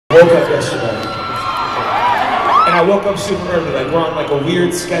Woke up yesterday, and I woke up super early, like we're on like a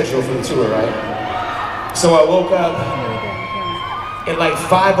weird schedule for the tour, right? So I woke up at like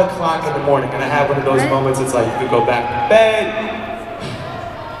 5 o'clock in the morning, and I had one of those moments, it's like you could go back to bed,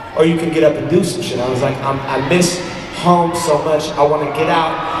 or you can get up and do some shit. I was like, I miss home so much, I want to get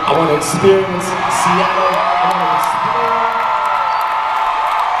out, I want to experience Seattle, I want to explore.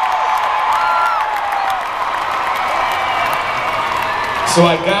 So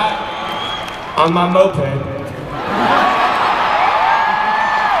I got on my moped, and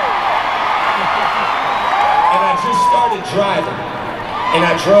I just started driving. And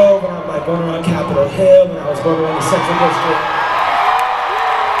I drove, and I'm like going around Capitol Hill, and I was going around the Central District.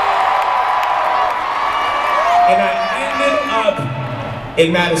 And I ended up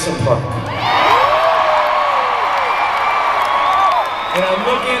in Madison Park. And I'm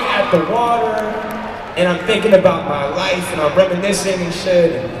looking at the water, and I'm thinking about my life, and I'm reminiscing and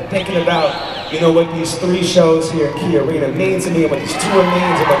shit, and thinking about, you know, what these 3 shows here at Key Arena mean to me, and what this tour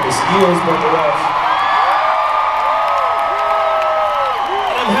means, and what this year has been to us.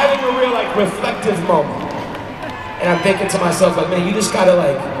 And I'm having a real, like, reflective moment. And I'm thinking to myself, like, man, you just gotta,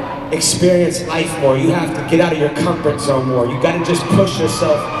 like, experience life more. You have to get out of your comfort zone more. You gotta just push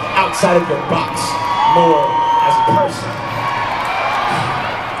yourself outside of your box more as a person.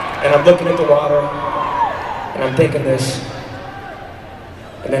 And I'm looking at the water, and I'm thinking this,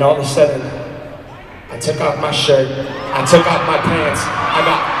 and then all of a sudden, I took off my shirt, I took off my pants, I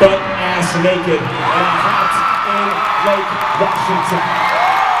got butt-ass naked, and I hopped in Lake Washington.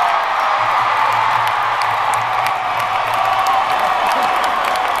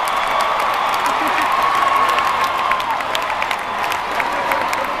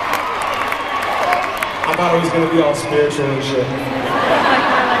 I thought it was gonna be all spiritual and shit.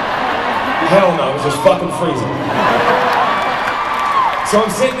 Hell no, it was just fucking freezing. So I'm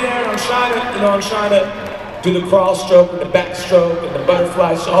sitting there and I'm trying to do the crawl stroke and the back stroke and the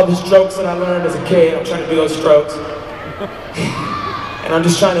butterfly, all the strokes that I learned as a kid. I'm trying to do those strokes. And I'm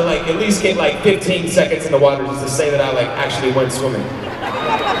just trying to like at least get like 15 seconds in the water just to say that I like actually went swimming.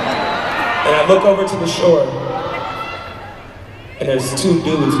 And I look over to the shore and there's 2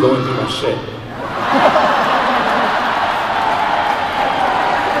 dudes going through my shit.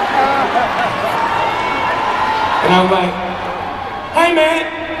 And I'm like, hey man,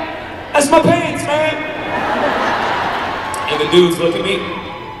 that's my pants, man. And the dudes look at me,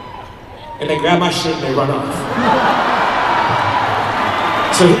 and they grab my shit and they run off.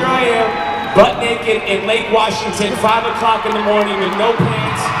 So here I am, butt naked in Lake Washington, 5 o'clock in the morning with no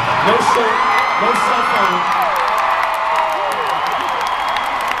pants, no shirt, no cell phone.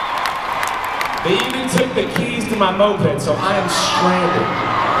 They even took the keys to my moped, so I am stranded.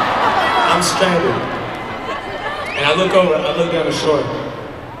 I'm stranded. And I look down the shore,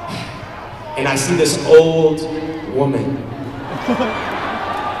 and I see this old woman,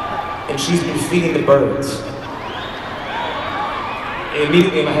 and she's been feeding the birds. And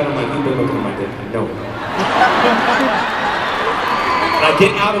immediately in my head, I'm like, you've been looking at my dick, I know it. And I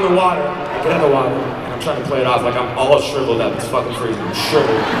get out of the water, and I'm trying to play it off like I'm all shriveled up, it's fucking freezing, I'm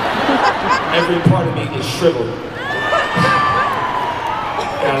shriveled. Every part of me is shriveled.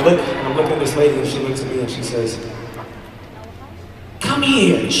 And I'm looking at this lady, and she looks at me and she says, come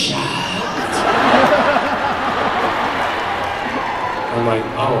here, child. I'm like,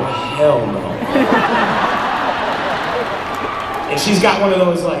 oh, hell no. And she's got one of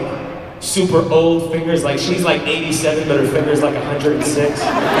those, like, super old fingers. Like, she's like 87, but her finger's like 106. She's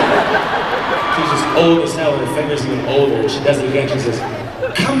just old as hell, and her finger's even older. She does it again, she says,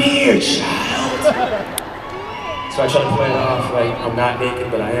 come here, child. So I try to play it off like I'm not naked,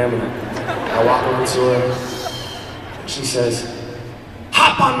 but I am. And I walk over to her, and she says,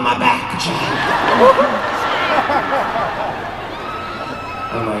 hop on my back, child.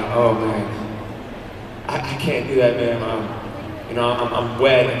 I'm like, oh man, I can't do that, man. I'm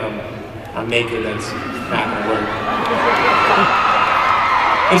wet and I'm naked. That's not gonna work.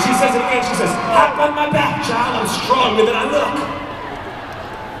 And she says it again. She says, hop on my back, child. I'm stronger than I look.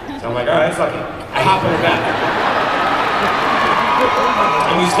 So I'm like, all right, fuck it. I hop on her back,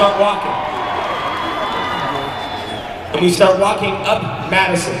 and we start walking. And we start walking up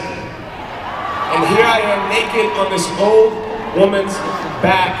Madison. And here I am naked on this old woman's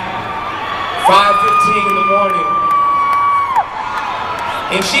back, 5:15 in the morning.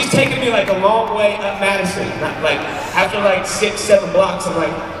 And she's taking me like a long way up Madison. Like after like 6, 7 blocks, I'm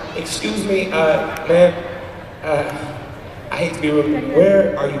like, excuse me, ma'am, I hate to be rude,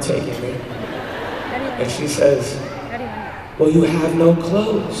 where are you taking me? And she says, well, you have no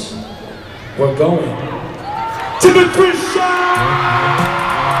clothes. We're going to the Thrift Shop!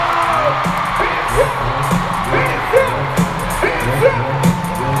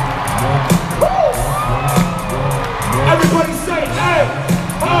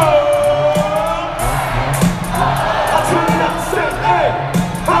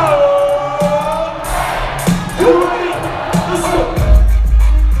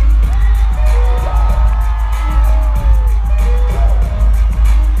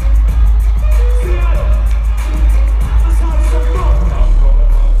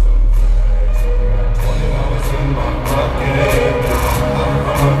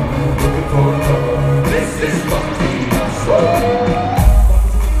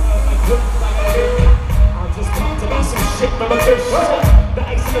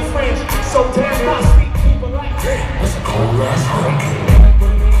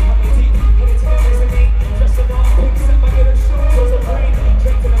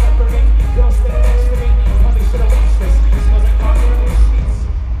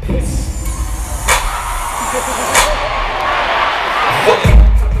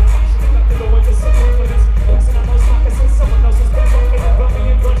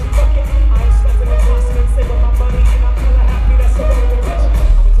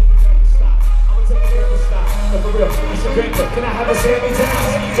 Can I have a Sammy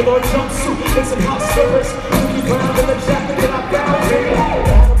Downs? A Lord jumpsuit and some hot slippers. Dookie Brown in the jacket that I found here. I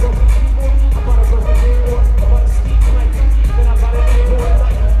bought a broken keyboard, I bought a broken keyboard, I bought a ski bike, then I bought an A-board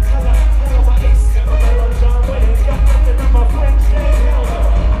like hello, my ace, and my mellow John Wayne. Got nothing on my French game, hell no.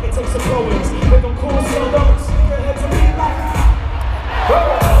 I can take some blowings, make them cool, slow dogs. Your head to me like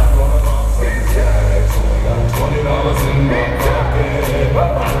 $20 in my pocket.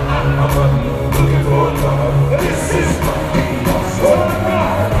 I'm looking for a car. This is my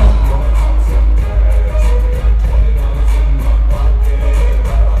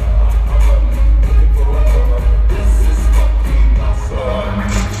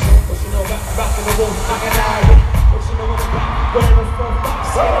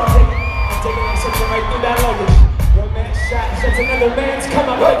another man's come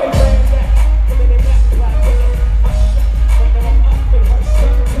up like a grand that. Living in that black woman. Right now I'm up in her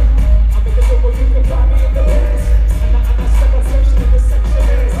shirt. I'm in the double, you can find me in the pants. I'm not separation in the section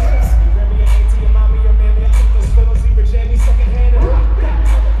is. You grab me your auntie, your mommy, your mammy. I think those fiddles even jam me secondhand and rock that.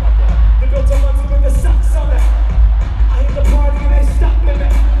 The built a ones with the socks on that. I hit the party and they stop me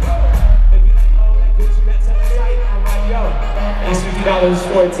that. They be like, oh, that Gucci, that Tennessee. I'm like, yo, that's $50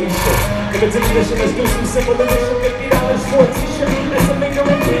 for a t-shirt. If it's ignition, let's do some simple addition. $50 for a t-shirt. That's a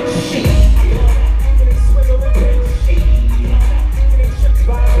lingering bitch. Getting swindled and bitch. Getting tricked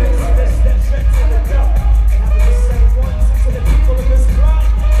by a bitch. That's straight to the dough. And having the same ones to the people in this club.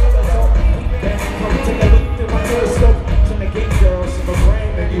 Then come take a look through my telescope. Trying to get girls in my brain.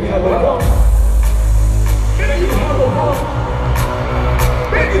 Maybe you have a wrong. Maybe you have a wrong.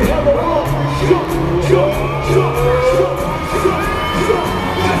 Maybe you have a wrong.